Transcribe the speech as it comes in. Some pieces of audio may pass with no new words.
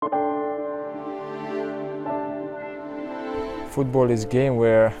football is a game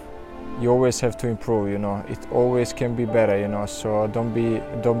where you always have to improve, you know. It always can be better, you know. So don't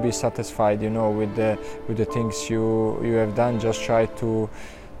be satisfied, you know, with the things you have done. Just try to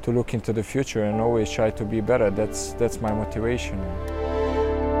look into the future and always try to be better. That's my motivation.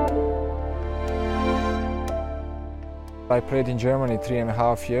 I played in Germany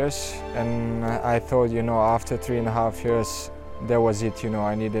 3.5 years, and I thought, you know, after 3.5 years, that was it. You know,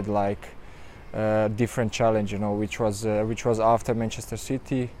 I needed like a different challenge, you know, which was after Manchester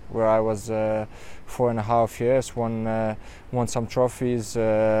City, where I was 4.5 years, won some trophies.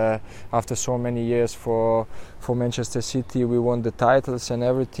 After so many years for Manchester City, we won the titles and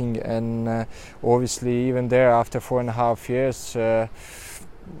everything. And obviously, even there, after 4.5 years.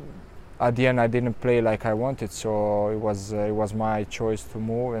 At the end, I didn't play like I wanted, so it was my choice to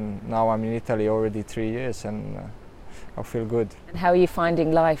move. And now I'm in Italy already 3 years, and I feel good. And how are you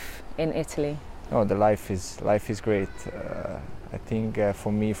finding life in Italy? Oh, the life is great. I think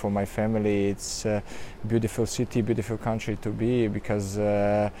for me, for my family, it's a beautiful city, beautiful country to be, because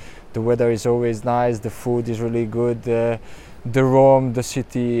the weather is always nice, the food is really good. The Rome, the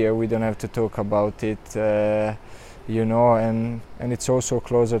city, we don't have to talk about it. You know, and it's also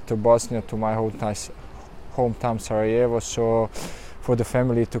closer to Bosnia, to my hometown Sarajevo. So for the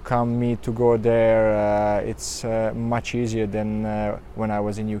family to come, me to go there, it's much easier than when I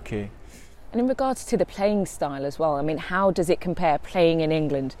was in UK. And in regards to the playing style as well, I mean, how does it compare playing in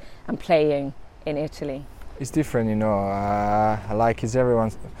England and playing in Italy? It's different, you know. Like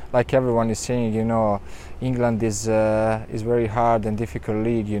everyone is saying, you know, England is very hard and difficult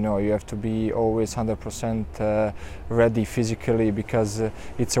league. You know, you have to be always 100% ready physically, because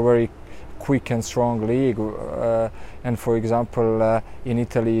it's a very quick and strong league. And for example, in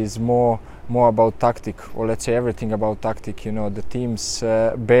Italy is more about tactic, or let's say everything about tactic. You know, the teams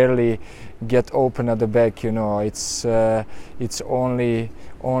barely get open at the back. You know, it's only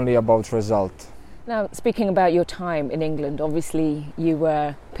about result. Now, speaking about your time in England, obviously you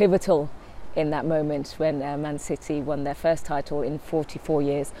were pivotal in that moment when Man City won their first title in 44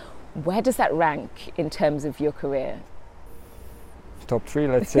 years. Where does that rank in terms of your career? Top 3,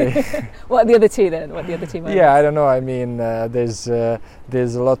 let's say. What are the other two then? What are the other two moments? Yeah, I don't know. I mean, there's a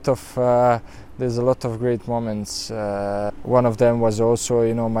lot of great moments. One of them was also,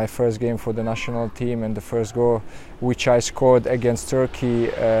 you know, my first game for the national team, and the first goal which I scored against Turkey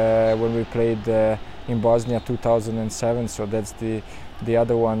when we played in Bosnia 2007. So that's the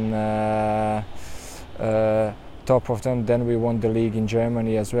other one. Top of them. Then we won the league in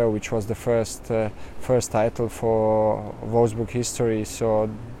Germany as well, which was the first title for Wolfsburg history. So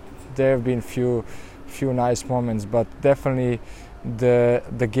there have been few nice moments, but definitely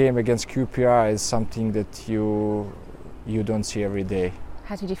the game against QPR is something that you don't see every day.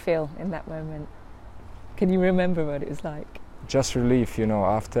 How did you feel in that moment? Can you remember what it was like? Just relief, you know.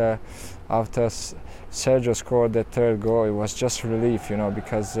 After Sergio scored that third goal, it was just relief, you know,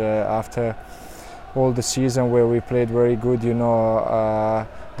 because after all the season where we played very good, you know,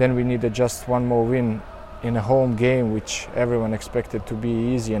 then we needed just one more win in a home game, which everyone expected to be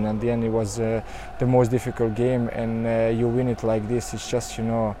easy, and at the end it was the most difficult game, and you win it like this. It's just, you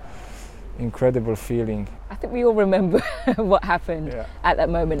know, incredible feeling. I think we all remember what happened at that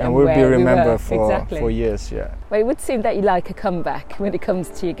moment, and we'll be remembered exactly. for years. Yeah. Well, it would seem that you like a comeback when it comes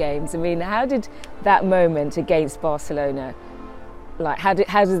to your games. I mean, how did that moment against Barcelona, like, how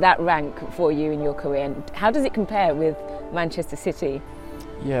does that rank for you in your career, and how does it compare with Manchester City?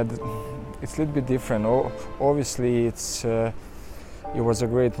 Yeah, it's a little bit different. Obviously, it was a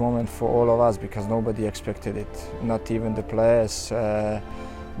great moment for all of us, because nobody expected it, not even the players.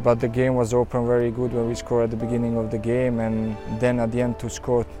 But the game was open very good when we scored at the beginning of the game, and then at the end to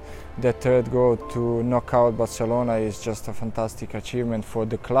score that third goal to knock out Barcelona is just a fantastic achievement for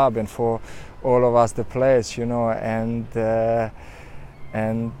the club and for all of us, the players, you know.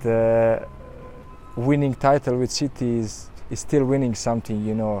 And winning title with City is still winning something,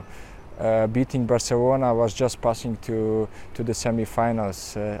 you know. Beating Barcelona was just passing to the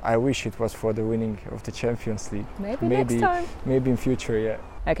semi-finals. I wish it was for the winning of the Champions League. Maybe next time. Maybe in future, yeah.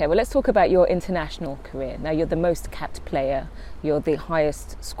 Okay, well, let's talk about your international career. Now, you're the most capped player. You're the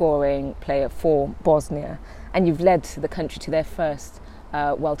highest scoring player for Bosnia, and you've led the country to their first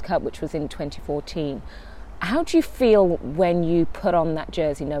World Cup, which was in 2014. How do you feel when you put on that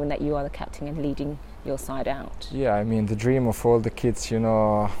jersey, knowing that you are the captain and leading your side out? Yeah, I mean, the dream of all the kids, you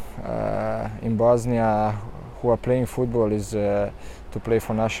know, in Bosnia who are playing football is to play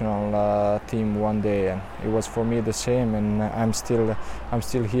for national team one day, and it was for me the same. And I'm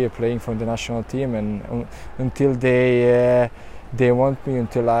still here playing for the national team, and until they they want me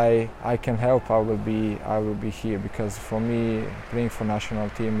until I can help. I will be here, because for me playing for national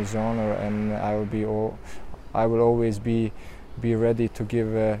team is honor, and I will always be ready to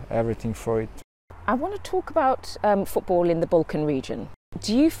give everything for it. I want to talk about football in the Balkan region.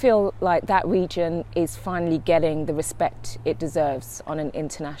 Do you feel like that region is finally getting the respect it deserves on an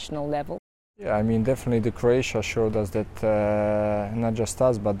international level? Yeah, I mean, definitely the Croatia showed us that, not just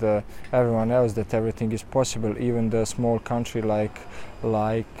us, but everyone else, that everything is possible. Even the small country like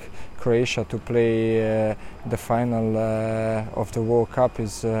Croatia to play the final of the World Cup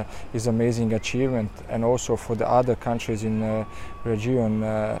is amazing achievement. And also for the other countries in the region,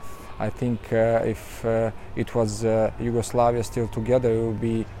 I think if it was Yugoslavia still together, it would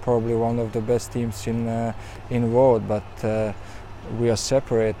be probably one of the best teams in world. But we are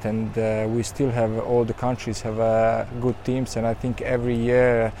separate, and we still have, all the countries have good teams, and I think every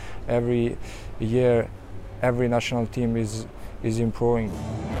year every national team is improving.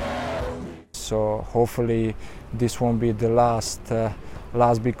 So hopefully this won't be the last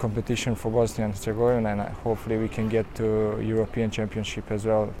big competition for Bosnia and Herzegovina, and hopefully we can get to European Championship as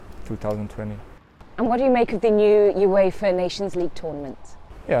well, 2020. And what do you make of the new UEFA Nations League tournament?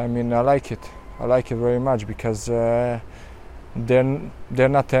 Yeah, I mean, I like it very much, because they're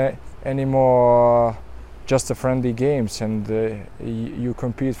not anymore just the friendly games, and you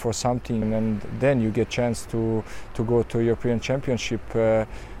compete for something, and then you get chance to go to European Championship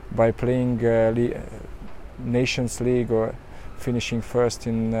by playing Nations League or finishing first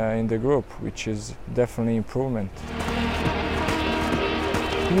in the group, which is definitely improvement.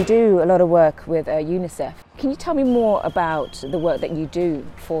 You do a lot of work with UNICEF. Can you tell me more about the work that you do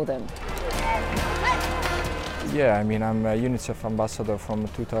for them? Yeah, I mean, I'm a UNICEF ambassador from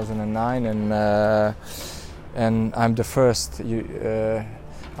 2009, and I'm the first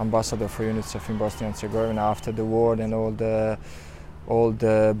ambassador for UNICEF in Bosnia and Herzegovina after the war and all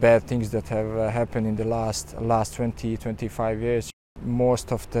the bad things that have happened in the last 20-25 years.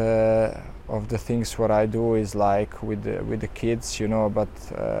 Most of the things what I do is like with the kids, you know, but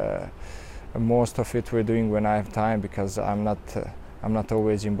most of it we're doing when I have time, because I'm not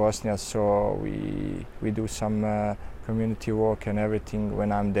always in Bosnia, so we do some community work and everything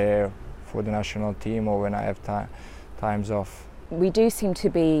when I'm there for the national team or when I have times off. We do seem to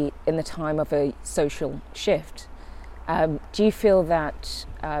be in the time of a social shift. Do you feel that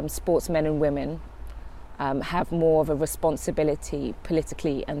sportsmen and women have more of a responsibility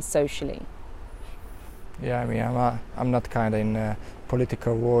politically and socially? Yeah, I mean, I'm not kind of in a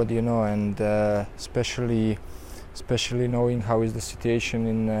political world, you know, and especially knowing how is the situation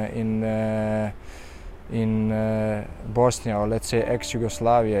in Bosnia, or let's say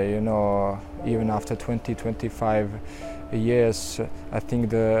ex-Yugoslavia, you know, even after 20-25 years, I think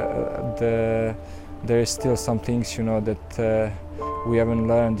there is still some things, you know, that we haven't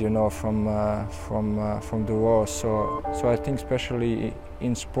learned, you know, from the war. So I think especially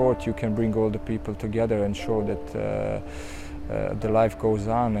in sport you can bring all the people together and show that the life goes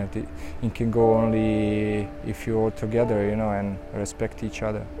on, and it can go only if you're all together, you know, and respect each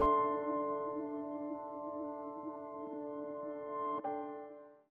other.